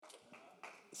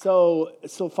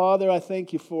So Father, I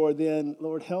thank you for then,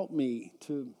 Lord, help me.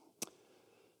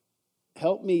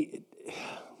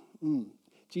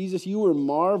 Jesus, you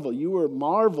marveled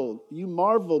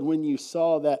when you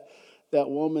saw that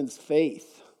woman's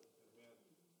faith.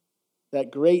 That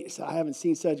great, I haven't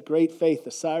seen such great faith, the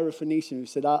Syrophoenician who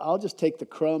said, I'll just take the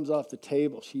crumbs off the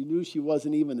table. She knew she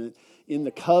wasn't even in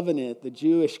the covenant, the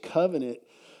Jewish covenant,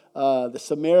 the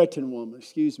Samaritan woman,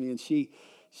 and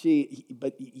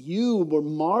but you were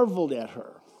marveled at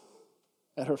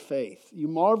her faith. You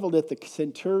marveled at the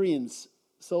centurion's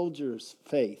soldier's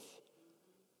faith.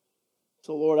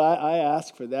 So Lord, I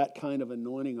ask for that kind of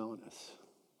anointing on us.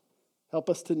 Help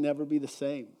us to never be the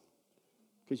same,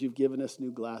 because you've given us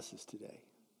new glasses today.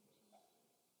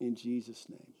 In Jesus'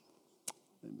 name,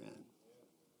 amen.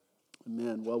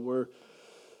 Amen. Well, we're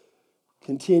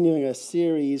continuing a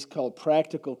series called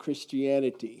Practical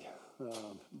Christianity.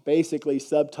 Basically,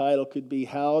 subtitle could be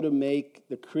How to Make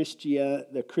the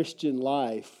Christian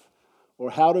Life,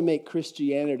 or How to Make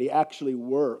Christianity actually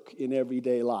work in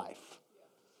everyday life.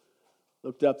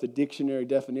 Looked up the dictionary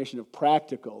definition of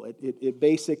practical. It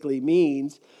basically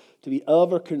means to be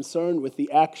of or concerned with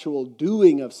the actual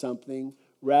doing of something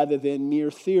rather than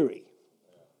mere theory.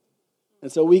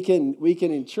 And so we can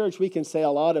in church, we can say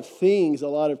a lot of things, a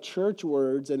lot of church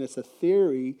words, and it's a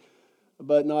theory,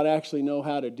 but not actually know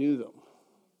how to do them.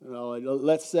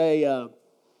 Let's say a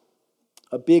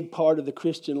big part of the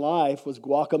Christian life was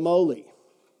guacamole.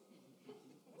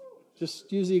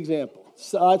 Just use the example.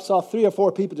 So I saw 3 or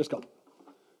 4 people just go.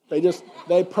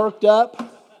 They perked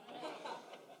up.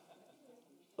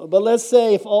 But let's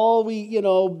say if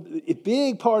a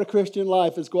big part of Christian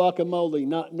life is guacamole,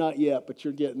 not yet, but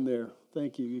you're getting there.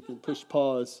 Thank you. You can push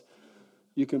pause.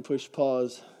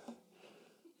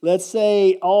 Let's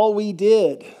say all we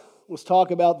did was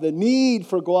talk about the need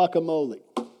for guacamole.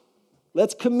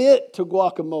 Let's commit to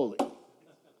guacamole.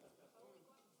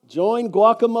 Join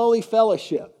guacamole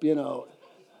fellowship,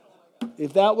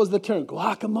 If that was the term,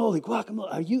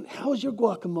 guacamole. How's your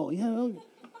guacamole?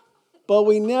 But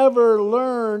we never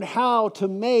learned how to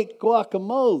make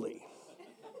guacamole.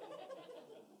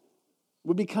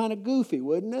 Would be kind of goofy,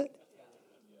 wouldn't it?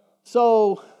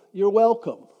 So, you're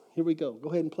welcome. Here we go. Go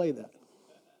ahead and play that.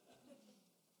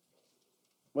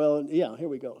 Well, yeah, here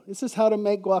we go. This is how to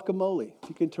make guacamole. If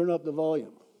you can turn up the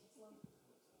volume.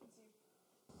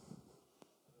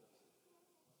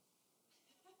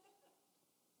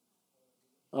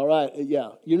 All right,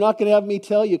 yeah. You're not going to have me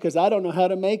tell you because I don't know how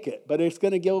to make it, but it's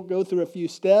going to go through a few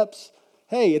steps.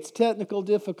 Hey, it's technical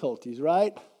difficulties,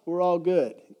 right? We're all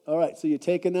good. All right, so you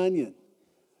take an onion.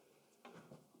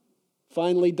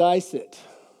 Finely dice it.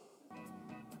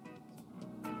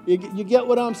 You get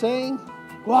what I'm saying?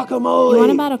 Guacamole. You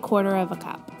want about 1/4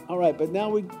 cup. All right, but now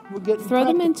we're getting Throw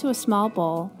them into a small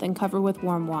bowl, then cover with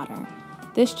warm water.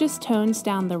 This just tones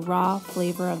down the raw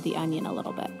flavor of the onion a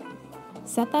little bit.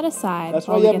 Set that aside. That's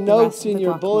why you have notes in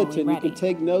your bulletin. You can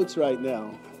take notes right now.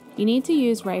 You need to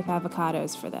use ripe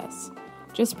avocados for this.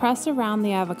 Just press around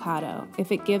the avocado.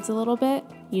 If it gives a little bit,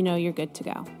 you know you're good to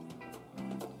go.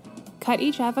 Cut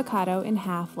each avocado in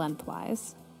half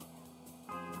lengthwise.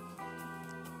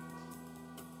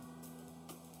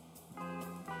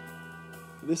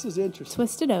 This is interesting.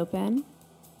 Twist it open.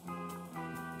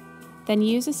 Then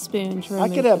use a spoon to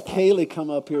remove I could have Kaylee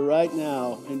come up here right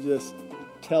now and just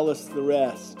tell us the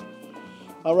rest.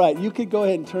 All right, you could go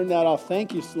ahead and turn that off.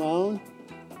 Thank you, Sloan.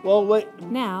 Well,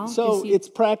 now, so it's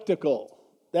practical.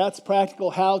 That's practical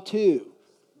how to.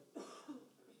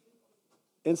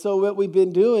 And so what we've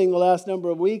been doing the last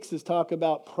number of weeks is talk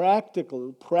about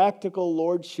practical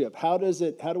lordship. How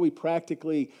do we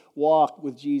practically walk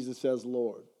with Jesus as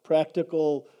Lord?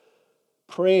 Practical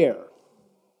prayer,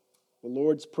 the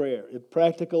Lord's Prayer.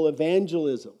 Practical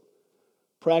evangelism.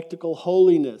 Practical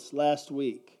holiness last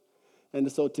week.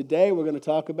 And so today we're going to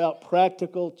talk about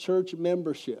practical church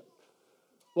membership.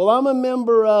 Well, I'm a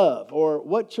member of, or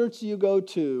what church do you go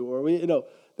to? Or,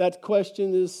 that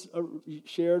question is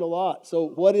shared a lot. So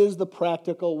what is the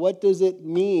practical? What does it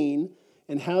mean?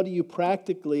 And how do you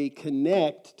practically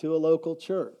connect to a local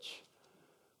church?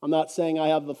 I'm not saying I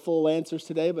have the full answers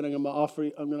today, but I'm going to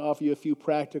offer you a few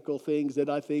practical things that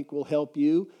I think will help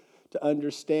you to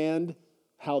understand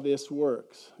how this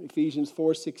works. Ephesians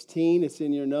 4:16, it's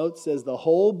in your notes, says the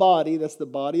whole body, that's the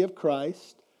body of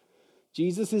Christ.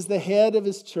 Jesus is the head of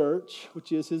his church,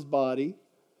 which is his body.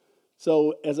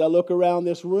 So as I look around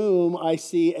this room, I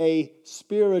see a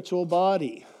spiritual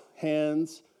body.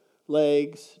 Hands,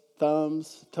 legs,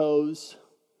 thumbs, toes,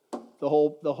 the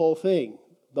whole thing.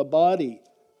 The body,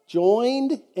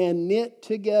 joined and knit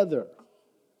together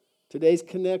Today's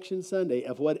Connection Sunday,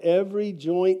 of what every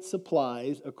joint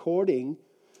supplies according,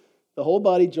 the whole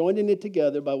body joining it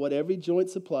together by what every joint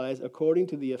supplies according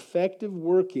to the effective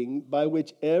working by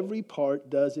which every part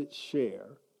does its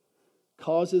share,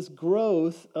 causes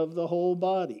growth of the whole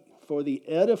body for the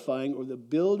edifying or the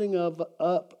building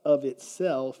up of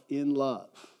itself in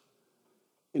love.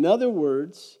 In other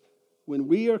words, when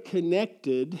we are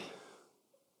connected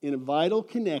in a vital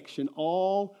connection,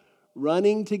 all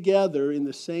running together in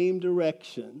the same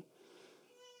direction,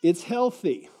 it's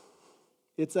healthy.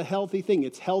 It's a healthy thing.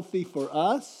 It's healthy for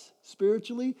us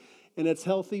spiritually, and it's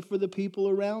healthy for the people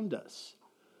around us.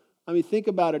 I mean, think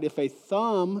about it. If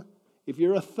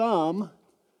you're a thumb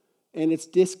and it's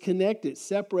disconnected,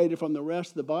 separated from the rest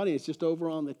of the body, it's just over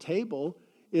on the table,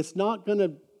 it's not going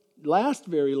to last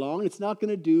very long. It's not going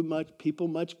to do people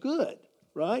much good,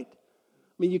 right?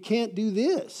 I mean, you can't do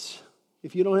this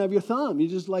if you don't have your thumb.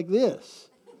 You're just like this.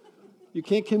 You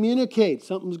can't communicate.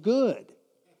 Something's good.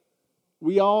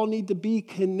 We all need to be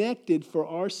connected for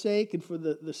our sake and for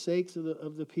the sakes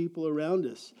of the people around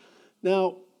us.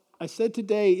 Now, I said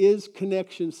today is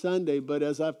Connection Sunday, but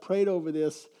as I've prayed over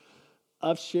this,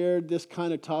 I've shared this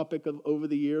kind of topic over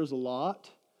the years a lot.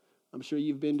 I'm sure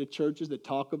you've been to churches that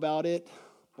talk about it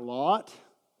a lot.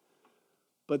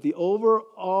 But the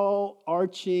overall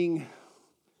arching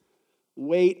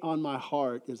weight on my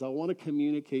heart is I want to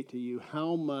communicate to you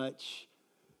how much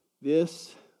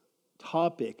this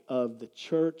topic of the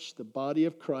church, the body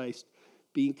of Christ,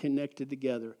 being connected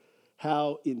together,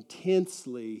 how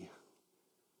intensely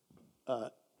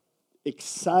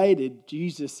excited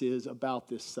Jesus is about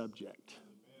this subject,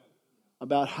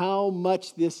 about how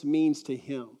much this means to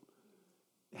him,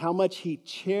 how much he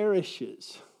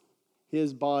cherishes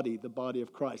his body, the body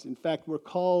of Christ. In fact, we're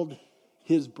called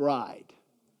his bride.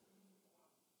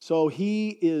 So he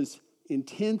is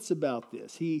intense about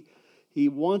this. He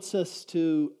wants us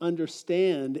to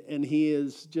understand, and he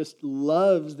just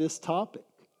loves this topic.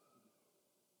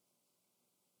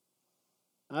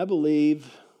 I believe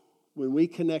when we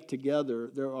connect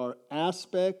together, there are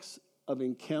aspects of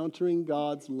encountering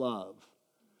God's love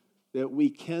that we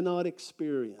cannot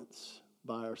experience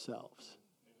by ourselves.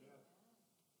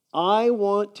 I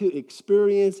want to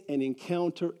experience and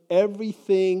encounter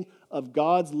everything of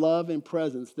God's love and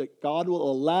presence that God will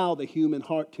allow the human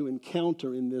heart to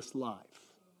encounter in this life.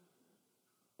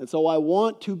 And so I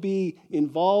want to be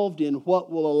involved in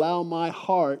what will allow my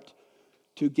heart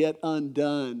to get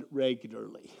undone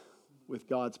regularly with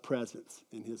God's presence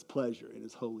and his pleasure and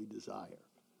his holy desire.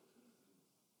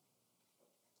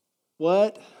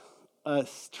 What a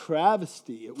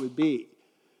travesty it would be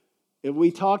if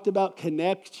we talked about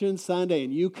Connection Sunday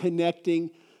and you connecting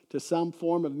to some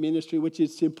form of ministry, which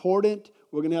is important.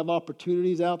 We're going to have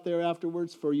opportunities out there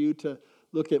afterwards for you to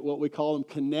look at what we call them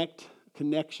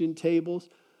connection tables.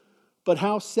 But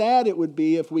how sad it would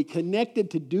be if we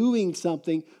connected to doing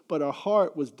something, but our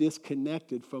heart was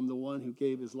disconnected from the one who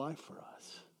gave his life for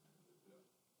us.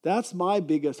 That's my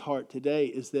biggest heart today,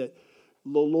 is that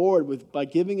the Lord, by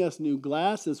giving us new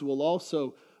glasses, will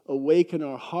also awaken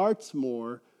our hearts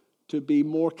more to be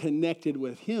more connected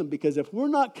with him. Because if we're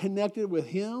not connected with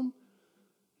him,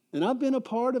 and I've been a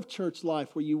part of church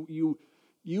life where you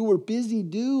were busy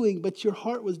doing, but your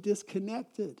heart was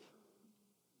disconnected.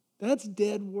 That's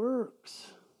dead works.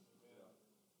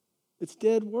 It's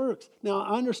dead works. Now,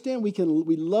 I understand we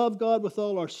love God with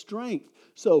all our strength.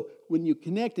 So when you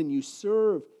connect and you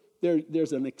serve,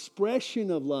 there's an expression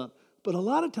of love. But a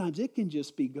lot of times it can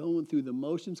just be going through the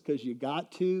motions because you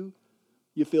got to.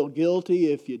 You feel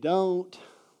guilty if you don't.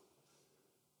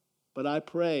 But I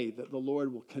pray that the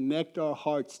Lord will connect our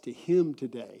hearts to him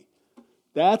today.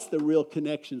 That's the real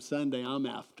Connection Sunday I'm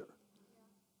after.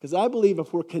 Because I believe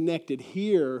if we're connected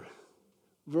here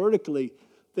vertically,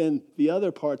 then the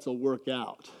other parts will work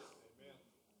out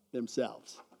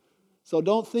themselves. So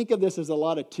don't think of this as a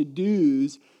lot of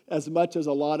to-dos as much as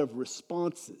a lot of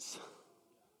responses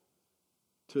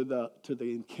to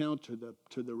the encounter,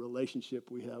 to the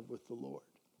relationship we have with the Lord.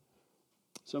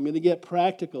 So I'm going to get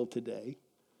practical today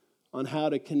on how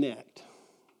to connect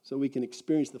so we can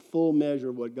experience the full measure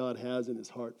of what God has in his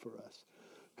heart for us.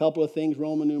 A couple of things,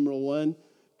 Roman numeral 1,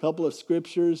 a couple of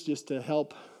scriptures just to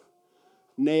help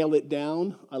nail it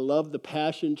down. I love the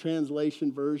Passion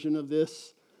Translation version of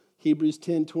this. Hebrews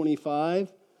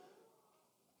 10:25.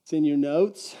 It's in your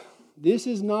notes. This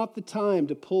is not the time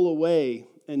to pull away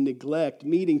and neglect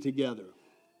meeting together,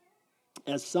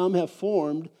 as some have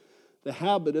formed the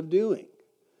habit of doing,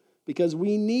 because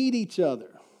we need each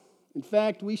other. In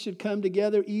fact, we should come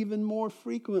together even more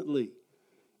frequently,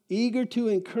 eager to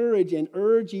encourage and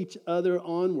urge each other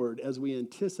onward as we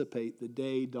anticipate the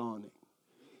day dawning.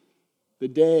 The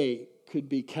day could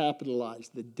be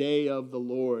capitalized, the day of the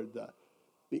Lord,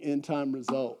 the end time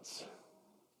results.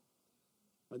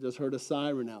 I just heard a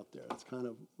siren out there. It's kind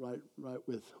of right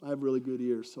with, I have really good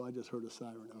ears, so I just heard a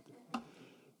siren out there.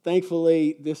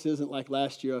 Thankfully, this isn't like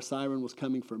last year. A siren was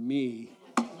coming for me.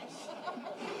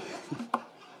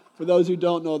 For those who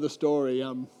don't know the story,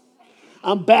 I'm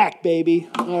back, baby.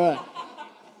 All right.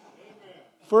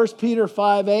 1 Peter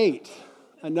 5:8,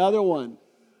 another one.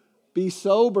 Be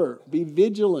sober, be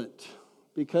vigilant,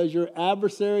 because your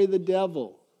adversary, the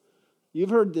devil,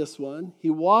 you've heard this one. He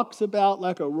walks about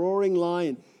like a roaring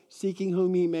lion, seeking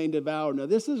whom he may devour. Now,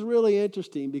 this is really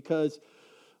interesting because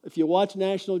if you watch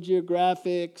National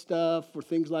Geographic stuff or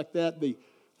things like that, the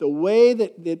way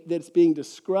that's being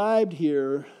described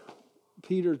here,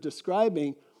 Peter's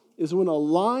describing, is when a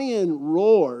lion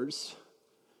roars,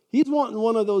 he's wanting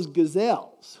one of those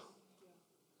gazelles.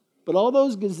 But all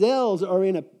those gazelles are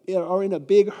in a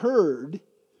big herd.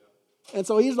 And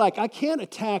so he's like, I can't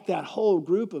attack that whole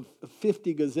group of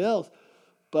 50 gazelles,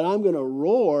 but I'm going to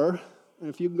roar. And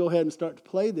if you can go ahead and start to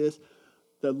play this,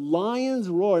 the lion's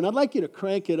roar. And I'd like you to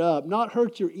crank it up, not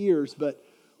hurt your ears, but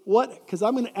because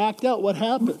I'm going to act out what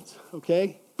happens,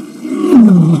 okay?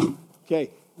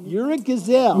 Okay, you're a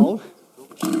gazelle.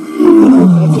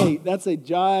 That's a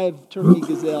jive turkey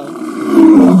gazelle.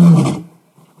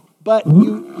 But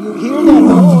you hear that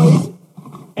noise,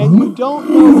 and you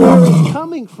don't know where it's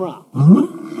coming from.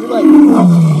 You're like,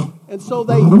 and so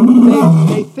they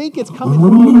think it's coming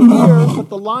from over here, but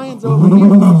the lion's over here.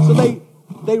 So they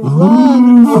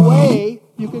run away.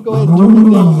 You can go ahead and turn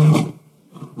it down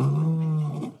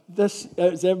now.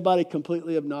 Is everybody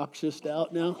completely obnoxious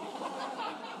out now?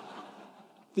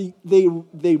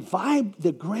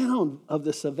 The ground of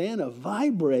the savannah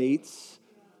vibrates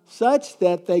such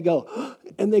that they go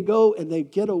and they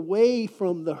get away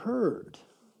from the herd.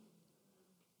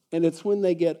 And it's when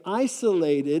they get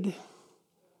isolated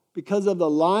because of the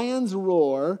lion's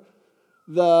roar,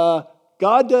 God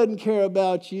doesn't care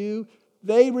about you,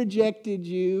 they rejected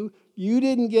you, you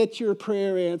didn't get your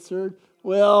prayer answered.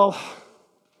 Well,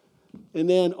 and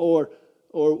then or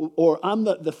I'm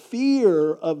the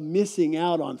fear of missing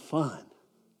out on fun.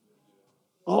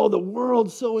 Oh, the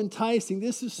world's so enticing.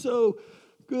 This is so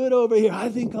good over here. I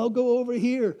think I'll go over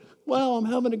here. Wow, I'm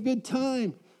having a good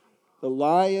time. The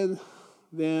lion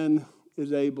then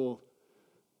is able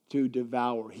to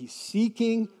devour. He's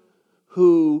seeking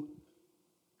who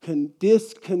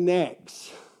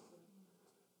disconnects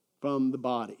from the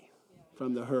body,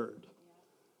 from the herd.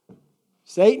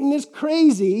 Satan is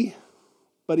crazy,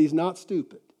 but he's not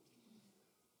stupid.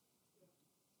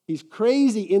 He's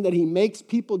crazy in that he makes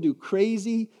people do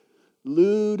crazy,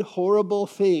 lewd, horrible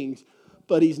things,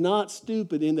 but he's not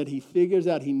stupid in that he figures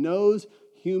out, he knows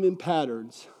human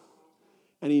patterns,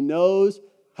 and he knows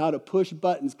how to push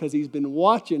buttons because he's been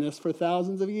watching us for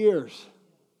thousands of years.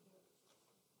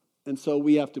 And so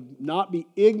we have to not be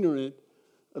ignorant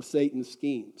of Satan's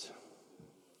schemes.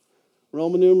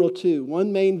 Roman numeral 2,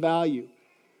 one main value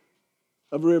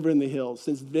of River in the Hills.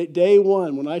 Since day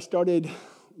one, we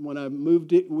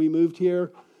moved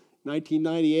here,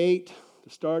 1998, to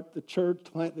start the church,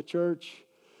 to plant the church,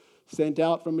 sent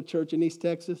out from a church in East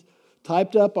Texas,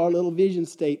 typed up our little vision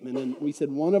statement, and we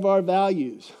said one of our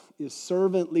values is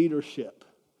servant leadership.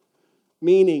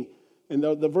 Meaning, and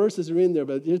the verses are in there,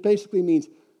 but it basically means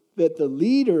that the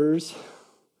leaders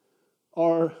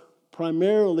are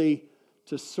primarily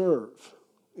to serve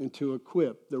and to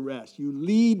equip the rest. You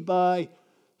lead by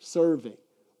serving.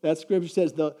 That scripture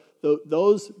says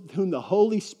those whom the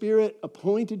Holy Spirit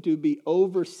appointed to be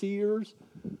overseers,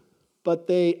 but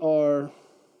they are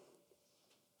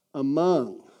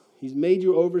He's made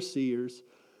you overseers,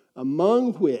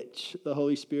 among which the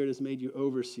Holy Spirit has made you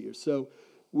overseers. So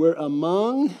we're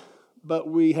among, but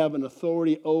we have an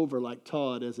authority over, like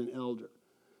Todd as an elder.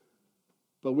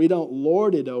 But we don't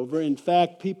lord it over. In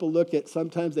fact,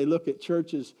 sometimes they look at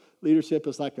churches' leadership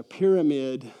as like a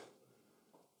pyramid.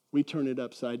 We turn it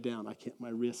upside down. My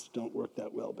wrists don't work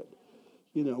that well, but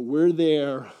we're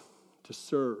there to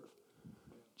serve.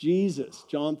 Jesus,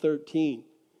 John 13,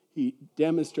 he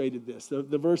demonstrated this.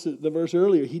 The verse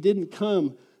earlier,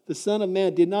 the Son of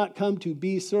Man did not come to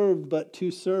be served, but to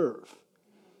serve,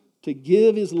 to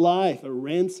give his life a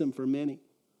ransom for many.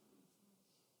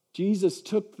 Jesus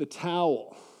took the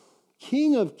towel,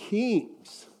 King of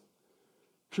Kings,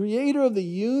 Creator of the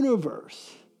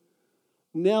universe,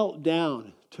 knelt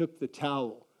down, took the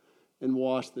towel, and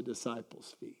washed the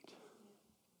disciples' feet.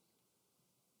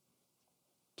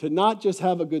 To not just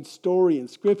have a good story in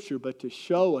Scripture, but to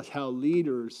show us how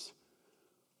leaders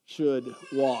should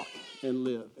walk and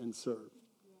live and serve.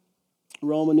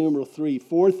 Roman numeral 3.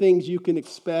 4 things you can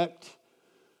expect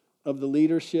of the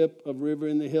leadership of River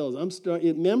in the Hills.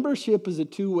 Membership is a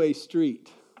two-way street.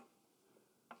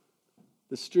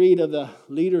 The street of the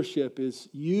leadership is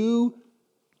you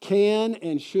can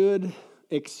and should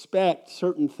expect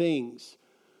certain things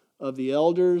of the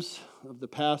elders, of the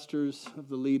pastors, of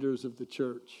the leaders of the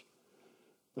church.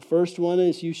 The first one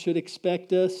is you should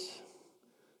expect us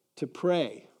to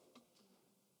pray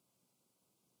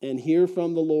and hear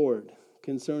from the Lord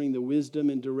concerning the wisdom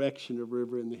and direction of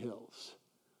River in the Hills.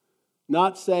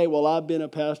 Not say, well, I've been a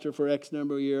pastor for X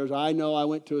number of years. I know I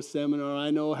went to a seminar. I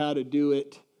know how to do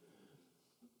it.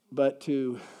 But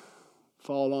to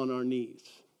fall on our knees.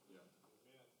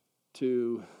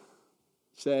 To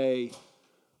say,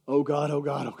 oh God, oh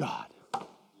God, oh God.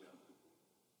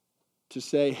 To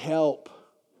say, help.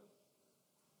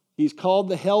 He's called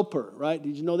the helper, right?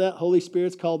 Did you know that? Holy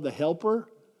Spirit's called the helper.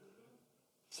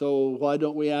 So why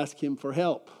don't we ask him for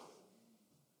help?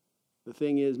 The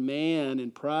thing is, man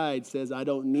in pride says, I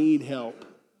don't need help.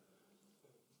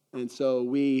 And so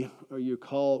we're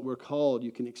called.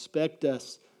 You can expect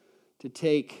us to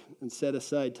take and set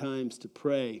aside times to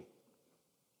pray.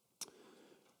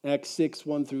 Acts 6,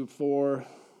 1 through 4,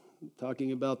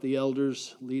 talking about the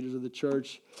elders, leaders of the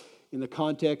church, in the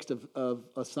context of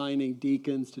assigning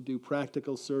deacons to do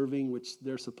practical serving, which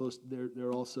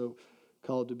they're also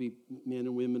called to be men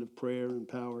and women of prayer and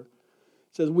power. It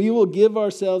says, we will give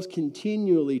ourselves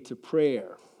continually to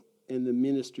prayer and the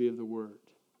ministry of the word.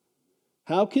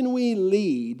 How can we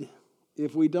lead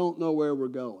if we don't know where we're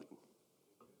going?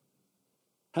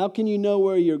 How can you know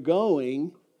where you're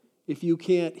going if you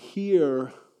can't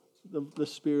hear the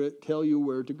Spirit tell you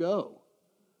where to go?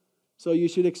 So you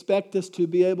should expect us to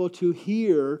be able to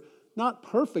hear, not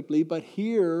perfectly, but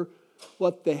hear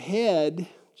what the head,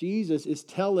 Jesus, is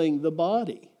telling the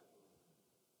body.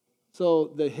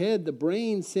 So the head, the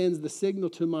brain, sends the signal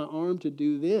to my arm to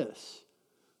do this.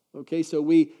 Okay, so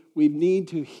we need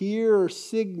to hear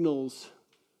signals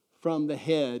from the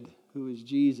head, who is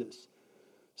Jesus.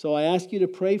 So I ask you to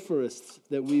pray for us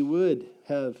that we would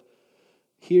have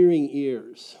hearing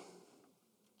ears.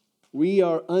 We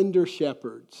are under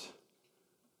shepherds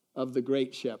of the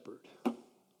great shepherd.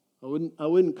 I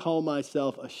wouldn't call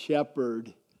myself a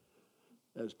shepherd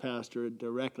as pastor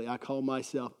directly. I call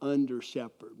myself under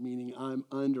shepherd, meaning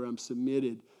I'm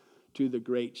submitted to the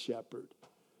great shepherd.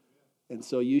 And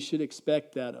so you should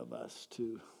expect that of us.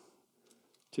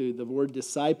 The word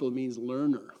disciple means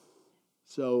learner.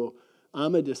 So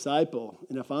I'm a disciple,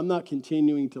 and if I'm not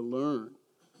continuing to learn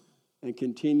and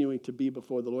continuing to be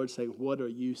before the Lord saying, what are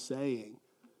you saying?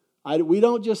 We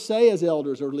don't just say as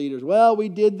elders or leaders, well, we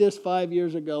did this 5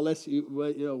 years ago.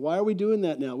 Why are we doing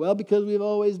that now? Well, because we've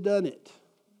always done it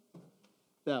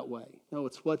that way. No,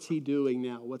 it's what's he doing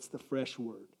now? What's the fresh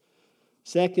word?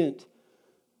 Second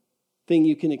thing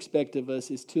you can expect of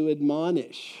us is to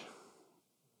admonish.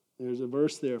 There's a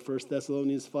verse there, 1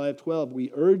 Thessalonians 5:12.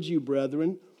 We urge you,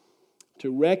 brethren,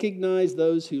 to recognize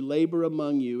those who labor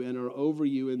among you and are over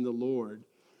you in the Lord,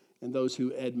 and those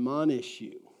who admonish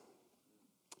you.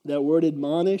 That word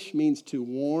admonish means to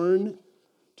warn,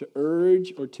 to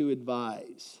urge, or to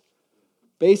advise.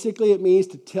 Basically, it means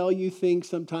to tell you things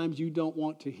sometimes you don't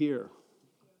want to hear,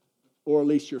 or at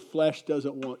least your flesh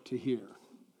doesn't want to hear.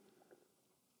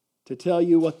 To tell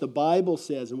you what the Bible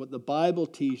says and what the Bible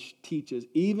teaches,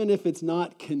 even if it's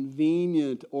not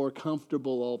convenient or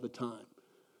comfortable all the time.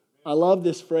 I love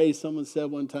this phrase someone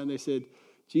said one time. They said,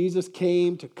 Jesus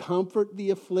came to comfort the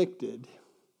afflicted,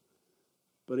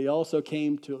 but he also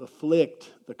came to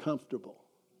afflict the comfortable.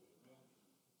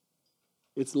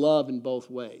 It's love in both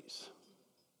ways.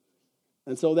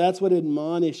 And so that's what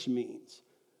admonish means.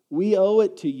 We owe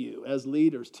it to you as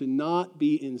leaders to not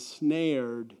be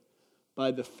ensnared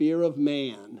by the fear of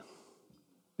man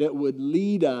that would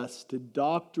lead us to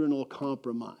doctrinal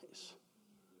compromise.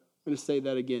 I'm going to say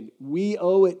that again. We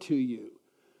owe it to you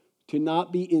to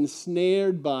not be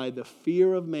ensnared by the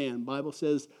fear of man. The Bible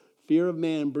says fear of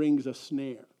man brings a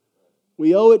snare.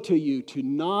 We owe it to you to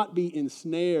not be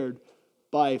ensnared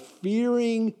by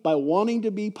wanting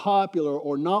to be popular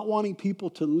or not wanting people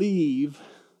to leave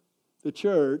the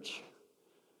church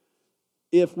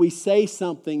if we say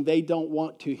something they don't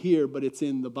want to hear, but it's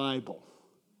in the Bible.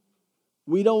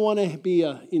 We don't want to be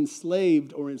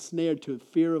enslaved or ensnared to a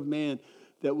fear of man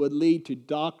that would lead to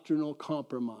doctrinal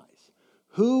compromise.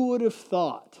 Who would have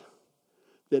thought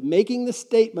that making the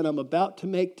statement I'm about to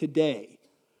make today,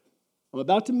 I'm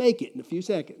about to make it in a few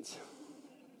seconds,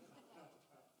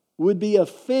 would be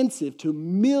offensive to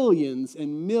millions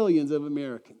and millions of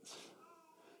Americans?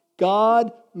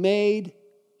 God made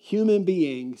human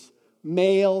beings,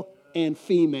 male and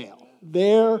female.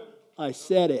 There, I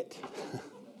said it.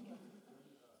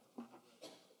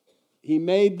 He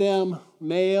made them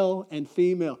male and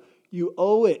female. You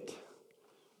owe it.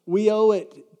 We owe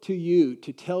it to you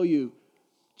to tell you.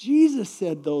 Jesus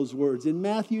said those words in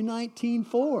Matthew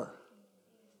 19:4.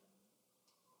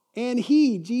 And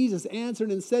he, Jesus,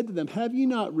 answered and said to them, have you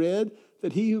not read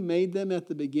that he who made them at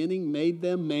the beginning made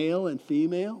them male and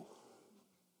female?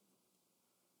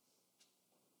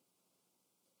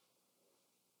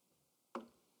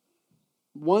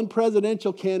 One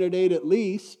presidential candidate at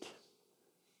least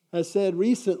has said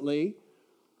recently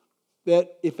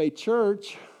that if a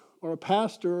church or a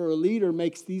pastor or a leader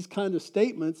makes these kind of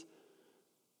statements,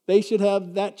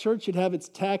 that church should have its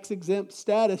tax-exempt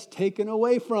status taken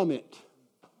away from it.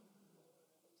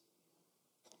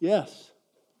 Yes.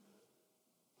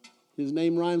 His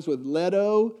name rhymes with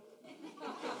Leto.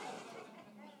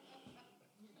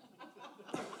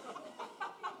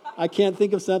 I can't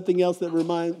think of something else that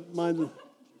reminds me.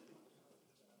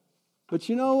 But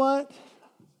you know what?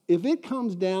 If it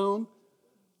comes down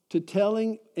to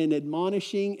telling and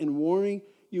admonishing and warning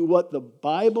you what the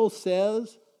Bible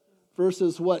says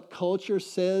versus what culture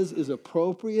says is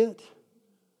appropriate,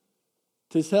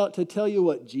 to tell you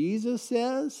what Jesus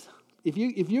says, if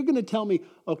you're going to tell me,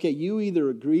 okay, you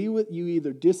either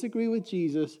disagree with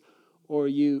Jesus or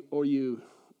you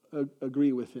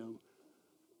agree with him.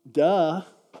 Duh.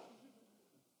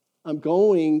 I'm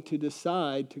going to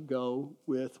decide to go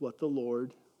with what the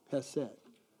Lord has said.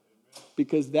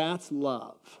 Because that's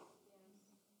love.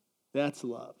 That's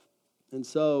love. And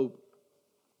so,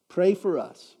 pray for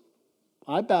us.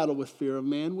 I battle with fear of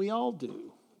man. We all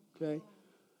do. Okay?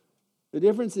 The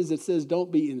difference is it says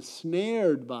don't be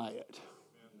ensnared by it.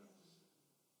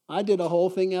 I did a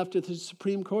whole thing after the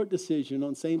Supreme Court decision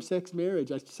on same-sex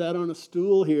marriage. I sat on a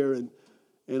stool here and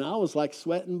I was like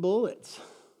sweating bullets.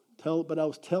 But I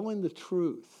was telling the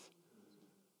truth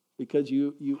because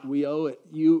we owe it.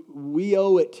 We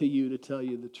owe it to you to tell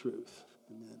you the truth.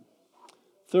 Amen.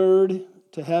 Third,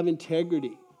 to have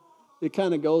integrity. It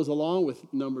kind of goes along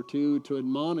with number 2. To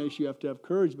admonish, you have to have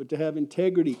courage, but to have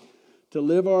integrity, to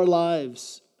live our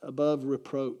lives above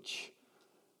reproach.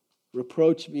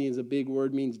 Reproach means, a big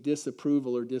word, means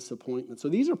disapproval or disappointment. So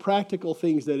these are practical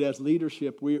things that as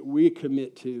leadership we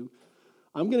commit to.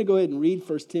 I'm going to go ahead and read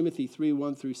 1 Timothy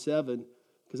 3:1-7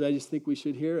 because I just think we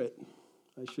should hear it.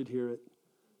 I should hear it.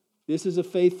 This is a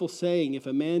faithful saying. If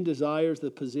a man desires the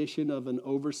position of an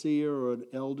overseer or an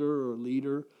elder or a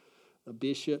leader, a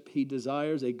bishop, he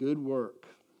desires a good work.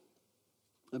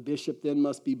 A bishop then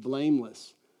must be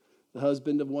blameless, the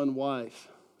husband of one wife,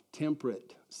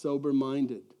 temperate,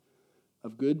 sober-minded,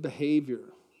 of good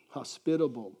behavior,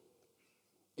 hospitable,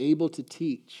 able to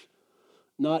teach,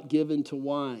 not given to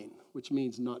wine, which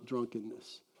means not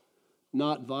drunkenness,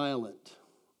 not violent,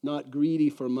 not greedy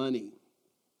for money,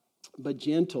 but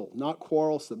gentle, not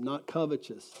quarrelsome, not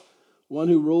covetous, one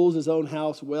who rules his own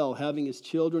house well, having his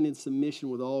children in submission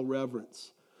with all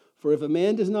reverence. For if a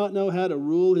man does not know how to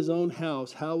rule his own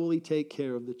house, how will he take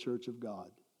care of the church of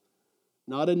God?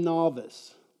 Not a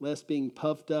novice, lest being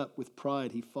puffed up with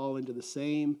pride he fall into the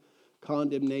same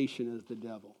condemnation as the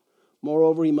devil.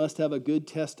 Moreover, he must have a good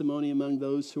testimony among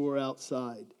those who are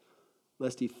outside,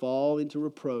 lest he fall into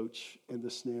reproach and the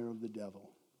snare of the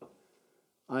devil.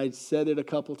 I said it a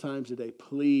couple times today.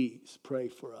 Please pray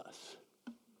for us.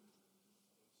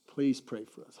 Please pray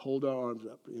for us. Hold our arms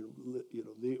up.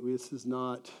 This is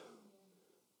not.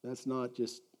 That's not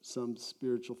just some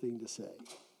spiritual thing to say.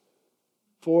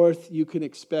 Fourth, you can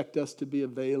expect us to be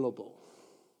available.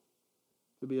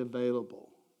 To be available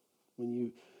when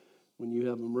you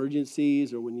have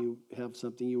emergencies or when you have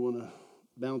something you want to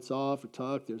bounce off or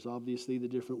talk. There's obviously the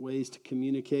different ways to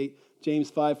communicate. James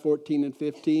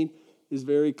 5:14-15 is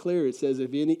very clear. It says,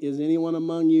 is anyone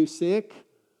among you sick?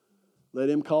 Let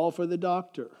him call for the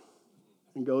doctor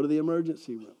and go to the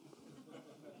emergency room.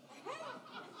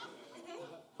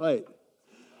 Right.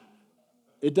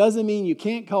 It doesn't mean you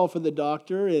can't call for the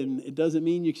doctor, and it doesn't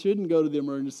mean you shouldn't go to the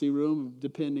emergency room,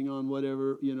 depending on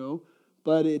whatever,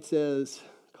 But it says,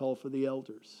 call for the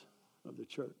elders of the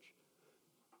church.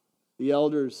 The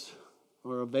elders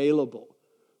are available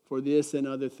for this and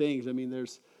other things. I mean,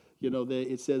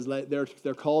 it says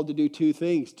they're called to do two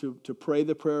things, to pray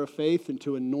the prayer of faith and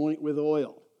to anoint with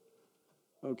oil.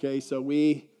 Okay, so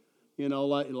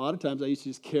like a lot of times I used to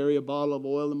just carry a bottle of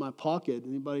oil in my pocket.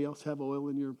 Anybody else have oil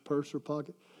in your purse or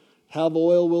pocket? Have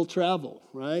oil, will travel,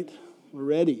 right? We're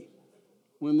ready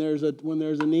when there's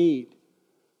a need.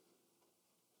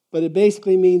 But it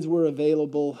basically means we're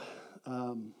available.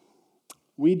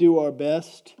 We do our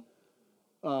best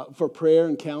for prayer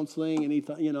and counseling. And he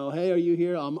thought, hey, are you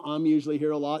here? I'm usually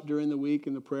here a lot during the week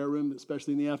in the prayer room,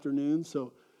 especially in the afternoon.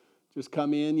 So just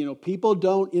come in. People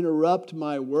don't interrupt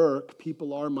my work.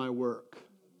 People are my work.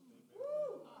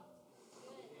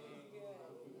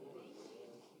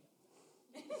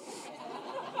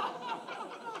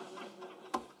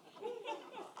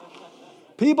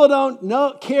 People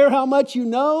don't care how much you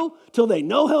know till they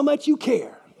know how much you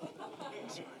care.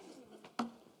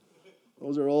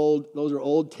 Those are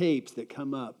old tapes that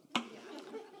come up.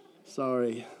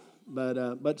 Sorry,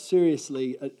 but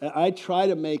seriously, I try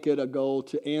to make it a goal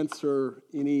to answer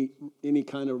any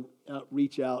kind of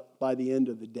reach out by the end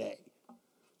of the day.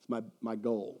 It's my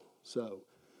goal. So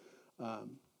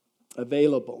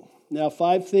available. Now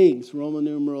 5 things. Roman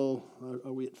numeral.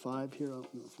 Are we at 5 here? Oh,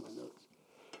 no, it's my notes.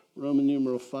 Roman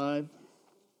numeral 5.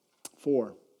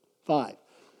 4. 5.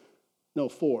 No,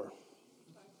 4.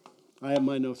 I have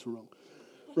my notes wrong.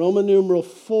 Roman numeral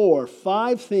 4,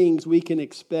 5 things we can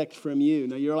expect from you.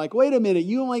 Now you're like, wait a minute,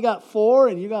 you only got 4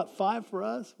 and you got 5 for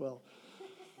us? Well,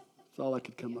 that's all I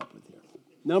could come up with here.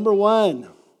 Number 1,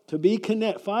 to be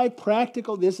 5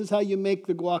 practical, this is how you make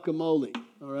the guacamole,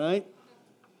 all right?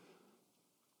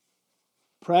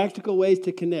 Practical ways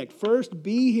to connect. First,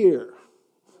 be here.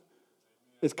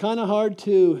 It's kind of hard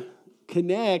to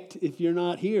connect if you're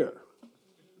not here.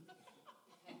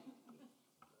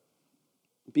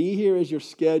 Be here as your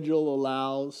schedule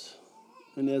allows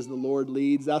and as the Lord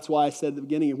leads. That's why I said at the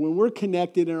beginning, when we're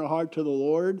connected in our heart to the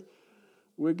Lord,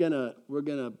 that's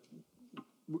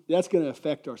going to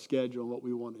affect our schedule and what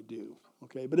we want to do.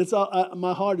 Okay, but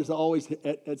my heart is always,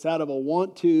 it's out of a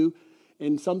want to,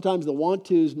 and sometimes the want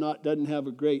to doesn't have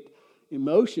a great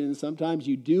emotion. Sometimes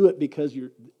you do it because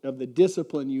of the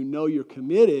discipline, you're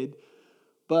committed,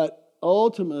 but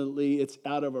ultimately it's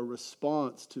out of a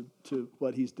response to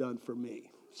what He's done for me.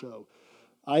 So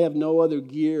I have no other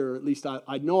gear, at least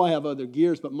I know I have other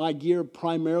gears, but my gear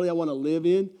primarily I want to live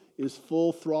in is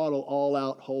full throttle, all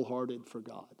out, wholehearted for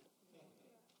God.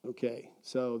 Okay,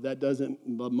 so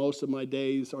but most of my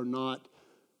days are not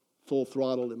full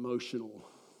throttle emotional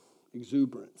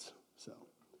exuberance.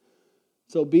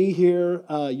 So be here.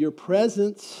 Your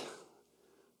presence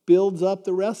builds up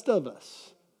the rest of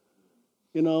us.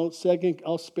 Second,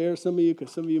 I'll spare some of you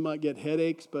because some of you might get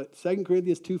headaches, but 2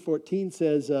 Corinthians 2:14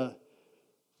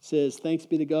 says, thanks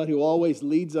be to God who always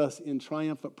leads us in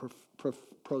triumphant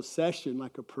procession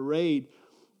like a parade,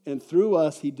 and through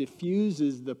us He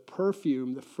diffuses the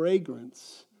perfume, the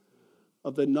fragrance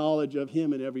of the knowledge of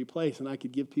Him in every place. And I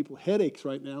could give people headaches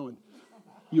right now. And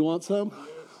you want some?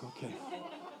 Okay.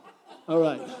 All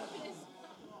right.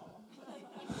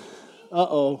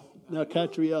 Uh-oh. Now,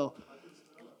 Catriel.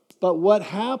 But what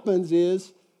happens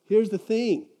is, here's the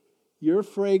thing. Your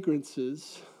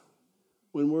fragrances,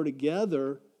 when we're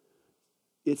together,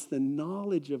 it's the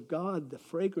knowledge of God, the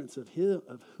fragrance of Him,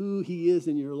 of who He is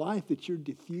in your life that you're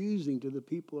diffusing to the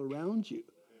people around you.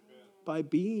 Amen. By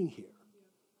being here.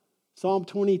 Psalm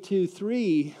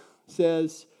 22:3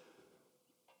 says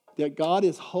that God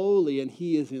is holy and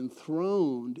He is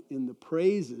enthroned in the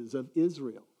praises of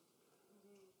Israel.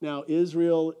 Now,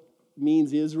 Israel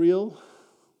means Israel,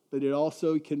 but it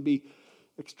also can be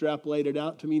extrapolated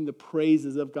out to mean the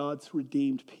praises of God's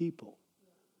redeemed people.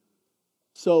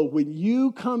 So when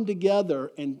you come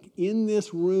together and in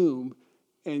this room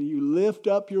and you lift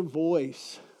up your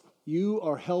voice, you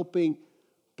are helping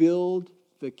build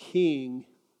the King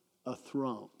a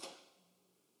throne.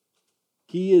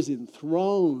 He is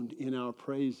enthroned in our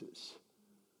praises.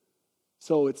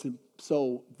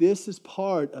 So this is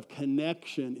part of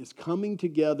connection, is coming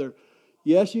together.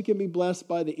 Yes, you can be blessed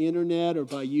by the internet or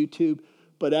by YouTube,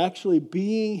 but actually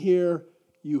being here,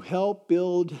 you help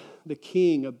build the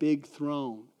King a big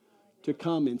throne to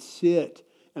come and sit.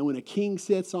 And when a king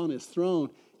sits on his throne,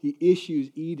 he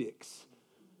issues edicts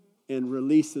and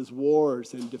releases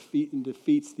wars and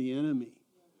defeats the enemy.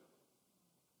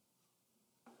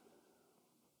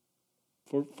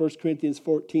 For 1 Corinthians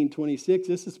 14:26,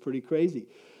 this is pretty crazy.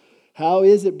 How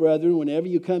is it, brethren, whenever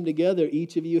you come together,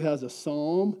 each of you has a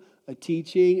psalm, a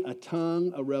teaching, a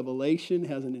tongue, a revelation,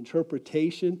 has an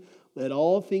interpretation. Let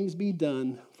all things be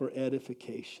done for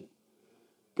edification.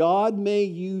 God may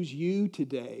use you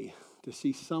today to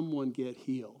see someone get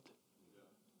healed,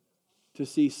 to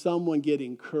see someone get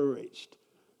encouraged,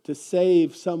 to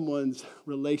save someone's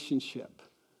relationship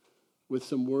with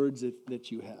some words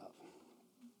that you have.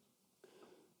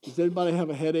 Does anybody have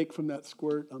a headache from that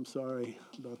squirt? I'm sorry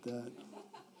about that.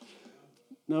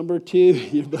 Number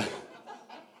 2,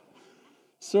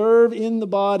 serve in the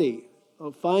body.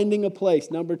 Finding a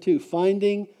place. Number 2,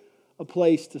 finding a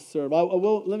place to serve.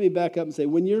 Let me back up and say,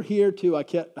 when you're here too, I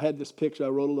had this picture. I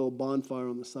wrote a little bonfire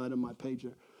on the side of my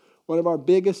pager. One of our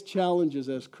biggest challenges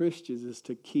as Christians is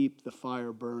to keep the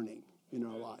fire burning in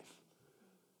our life.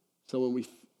 So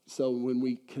when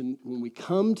we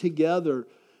come together,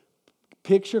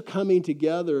 picture coming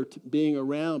together, being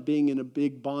around, being in a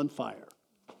big bonfire.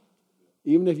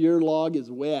 Even if your log is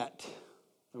wet,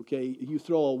 okay, you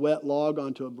throw a wet log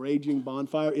onto a raging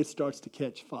bonfire, it starts to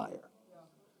catch fire.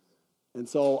 And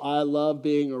so I love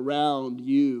being around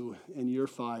you and your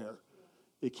fire.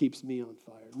 It keeps me on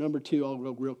fire. Number 2, I'll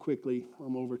go real quickly.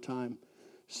 I'm over time.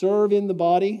 Serve in the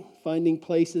body, finding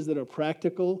places that are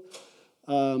practical.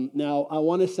 Now, I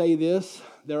want to say this.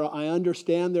 I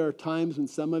understand there are times when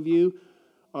some of you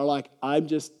are like, I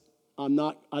don't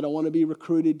want to be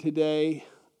recruited today.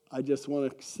 I just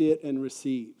want to sit and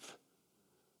receive.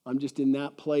 I'm just in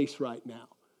that place right now.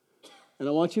 And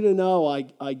I want you to know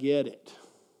I get it.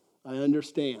 I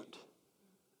understand.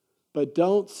 But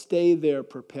don't stay there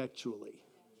perpetually,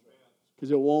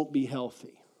 because it won't be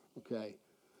healthy, okay,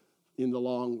 in the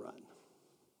long run.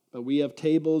 But we have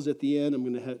tables at the end. I'm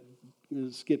going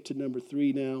to skip to number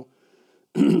 3 now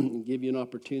and give you an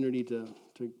opportunity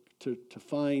to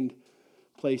find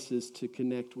places to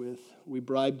connect with. We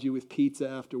bribed you with pizza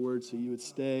afterwards so you would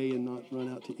stay and not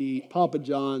run out to eat. Papa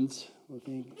John's, I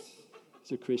think,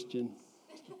 is a Christian.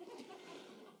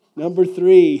 Number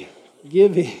 3,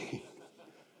 giving.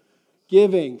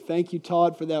 Giving. Thank you,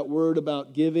 Todd, for that word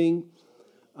about giving.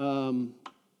 I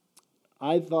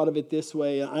thought of it this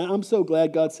way. I'm so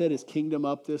glad God set His kingdom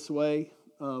up this way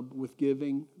with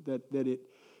giving,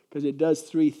 because it does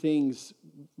 3 things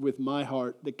with my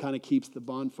heart that kind of keeps the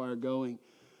bonfire going.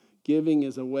 Giving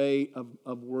is a way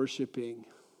of worshiping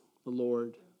the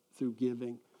Lord through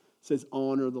giving. It says,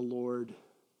 honor the Lord.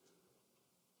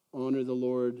 Honor the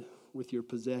Lord with your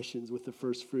possessions, with the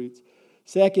first fruits.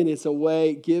 Second, it's a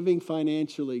way, giving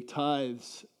financially,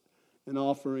 tithes and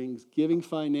offerings, giving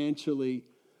financially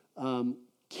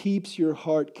keeps your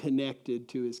heart connected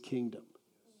to His kingdom.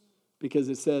 Because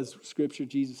it says, Scripture,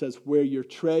 Jesus says, where your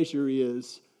treasure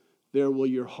is, there will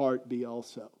your heart be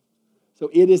also. So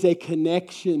it is a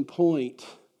connection point,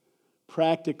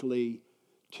 practically,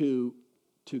 to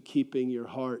keeping your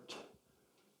heart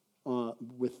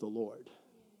with the Lord.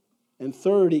 And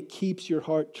third, it keeps your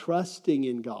heart trusting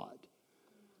in God.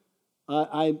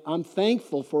 I'm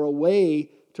thankful for a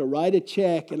way to write a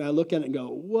check, and I look at it and go,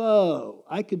 whoa,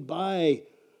 I could buy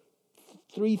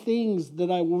 3 things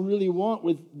that I really want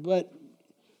but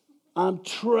I'm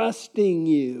trusting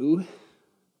you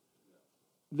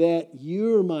that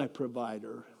you're my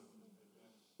provider,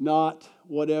 not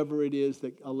whatever it is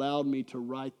that allowed me to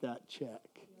write that check.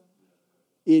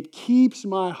 It keeps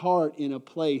my heart in a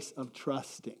place of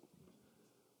trusting.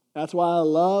 That's why I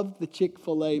love the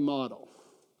Chick-fil-A model.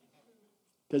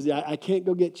 Because I can't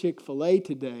go get Chick-fil-A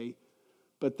today,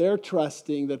 but they're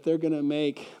trusting that they're going to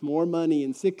make more money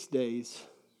in 6 days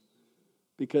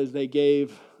because they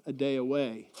gave a day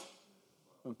away.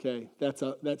 Okay,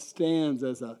 that stands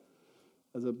as a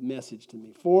message to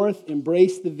me. Fourth,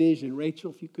 embrace the vision.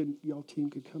 Rachel, if you could, y'all team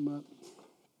could come up.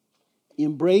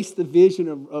 Embrace the vision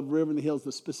of River in the Hills.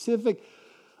 The specific,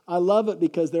 I love it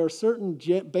because there are certain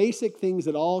basic things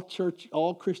that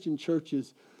all Christian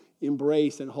churches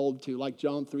embrace and hold to, like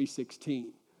John 3:16.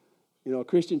 You know, a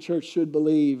Christian church should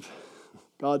believe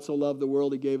God so loved the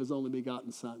world He gave His only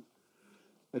begotten Son,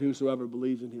 that whosoever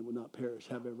believes in Him will not perish,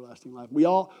 have everlasting life.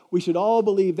 We should all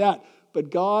believe that,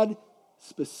 but God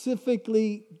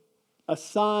specifically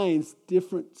assigns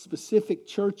different specific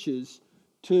churches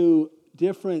to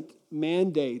different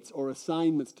mandates or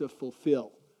assignments to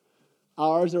fulfill.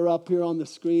 Ours are up here on the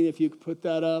screen. If you could put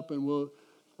that up, and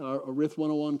our RIF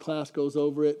 101 class goes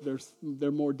over it. There's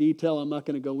more detail. I'm not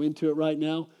going to go into it right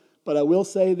now. But I will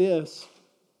say this.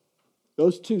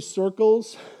 Those 2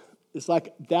 circles, it's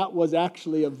like that was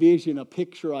actually a vision, a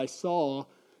picture I saw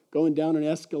going down an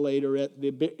escalator at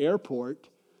the airport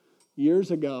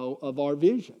years ago of our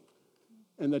vision.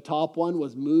 And the top one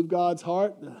was move God's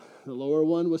heart. The lower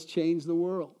one was change the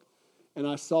world. And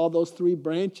I saw those 3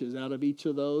 branches out of each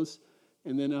of those.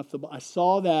 And then I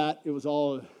saw that. It was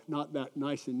all not that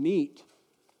nice and neat.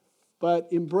 But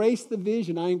embrace the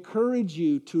vision. I encourage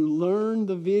you to learn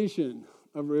the vision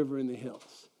of River in the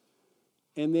Hills.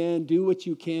 And then do what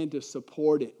you can to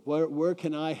support it. Where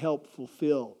can I help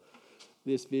fulfill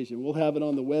this vision? We'll have it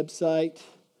on the website.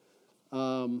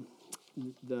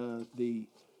 The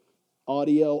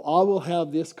audio. I will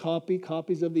have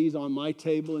copies of these on my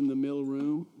table in the middle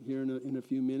room here in a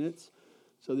few minutes,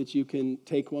 so that you can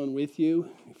take one with you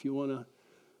if you want to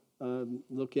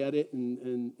look at it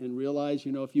and realize,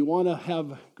 if you want to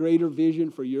have greater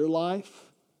vision for your life,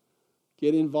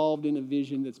 get involved in a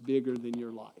vision that's bigger than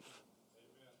your life.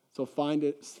 So find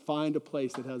a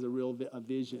place that has a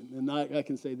vision. And I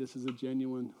can say this is a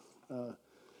genuine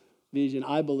vision,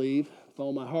 I believe, with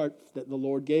all my heart, that the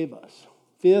Lord gave us.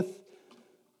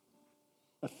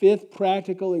 A fifth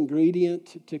practical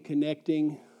ingredient to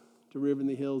connecting to River in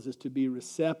the Hills is to be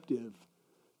receptive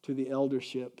to the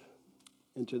eldership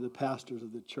and to the pastors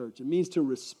of the church. It means to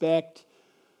respect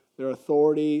their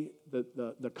authority,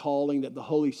 the calling that the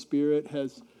Holy Spirit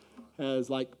has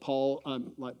like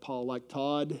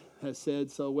Todd has said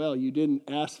so well. You didn't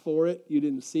ask for it. You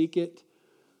didn't seek it.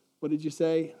 What did you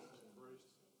say?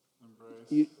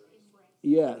 Embrace.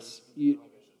 Yes. You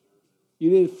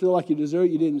didn't feel like you deserved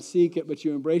it. You didn't seek it, but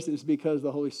you embraced it. It's because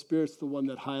the Holy Spirit's the one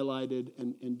that highlighted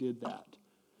and did that.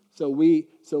 So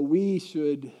we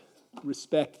should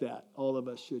respect that. All of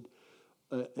us should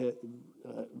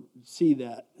see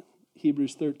that.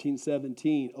 Hebrews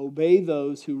 13:17. Obey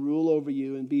those who rule over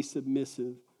you and be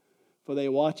submissive, for they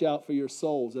watch out for your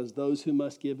souls as those who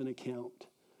must give an account.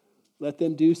 Let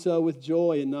them do so with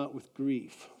joy and not with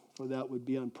grief, for that would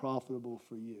be unprofitable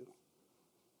for you.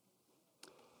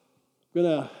 I'm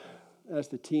going to ask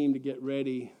the team to get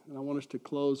ready, and I want us to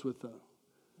close with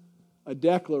a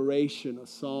declaration, a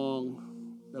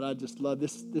song that I just love.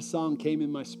 This song came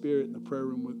in my spirit in the prayer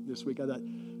room this week. I thought,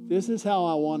 this is how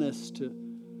I want us to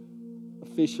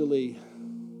officially,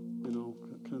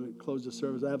 kind of close the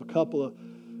service. I have a couple of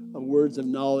words of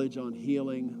knowledge on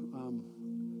healing.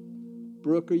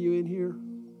 Brooke, are you in here?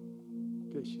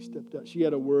 Okay, she stepped out. She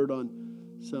had a word on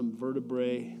some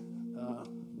vertebrae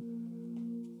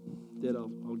that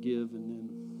I'll give, and then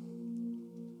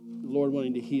the Lord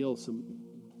wanting to heal some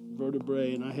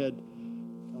vertebrae, and I had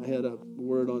a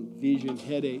word on vision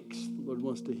headaches. The Lord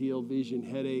wants to heal vision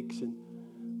headaches and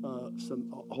a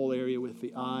whole area with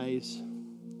the eyes.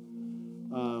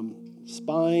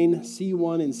 Spine,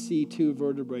 C1 and C2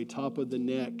 vertebrae, top of the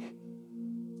neck,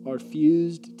 are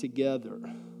fused together,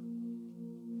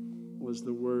 was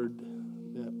the word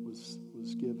that was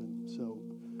given. So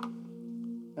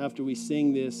after we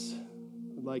sing this,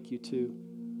 I'd like you to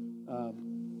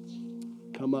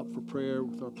come up for prayer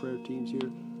with our prayer teams here.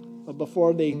 But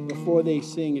before they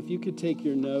sing, if you could take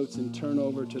your notes and turn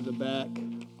over to the back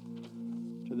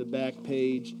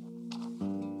page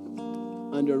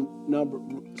under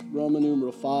Roman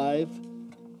numeral 5.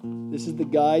 This is the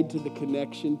guide to the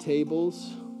connection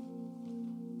tables.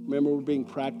 Remember, we're being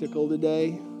practical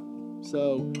today.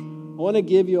 So I want to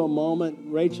give you a moment.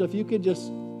 Rachel, if you could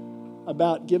just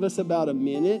give us about a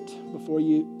minute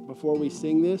before we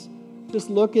sing this. Just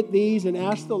look at these and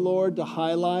ask the Lord to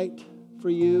highlight for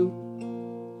you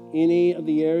any of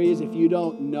the areas. If you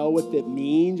don't know what that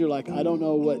means, you're like, I don't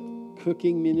know what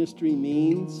cooking ministry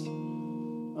means,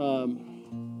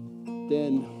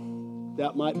 then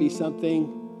that might be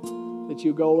something that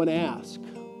you go and ask.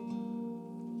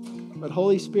 But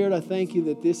Holy Spirit, I thank you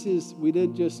that we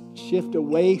didn't just shift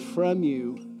away from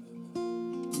you,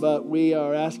 but we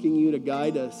are asking you to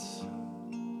guide us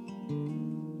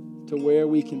to where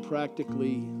we can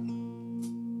practically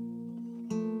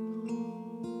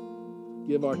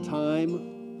give our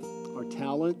time, our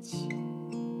talents,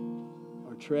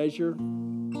 our treasure,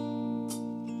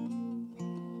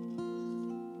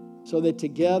 so that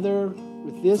together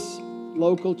with this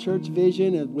local church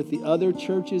vision and with the other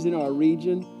churches in our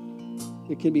region,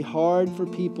 it can be hard for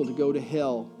people to go to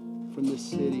hell from this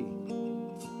city.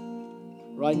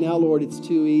 Right now, Lord, it's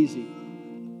too easy.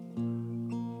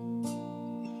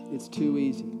 It's too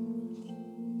easy.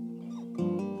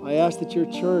 I ask that your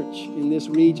church in this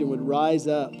region would rise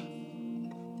up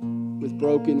with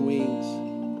broken wings.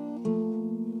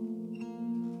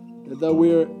 That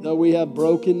though we have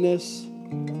brokenness,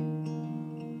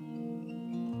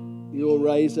 you will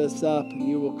raise us up and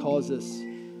you will cause us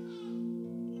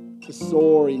to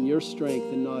soar in your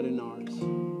strength and not in ours.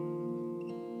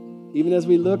 Even as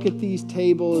we look at these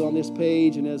tables on this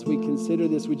page and as we consider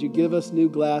this, would you give us new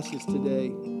glasses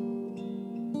today?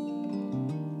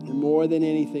 And more than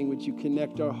anything, would you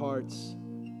connect our hearts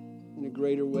in a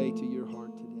greater way to your heart?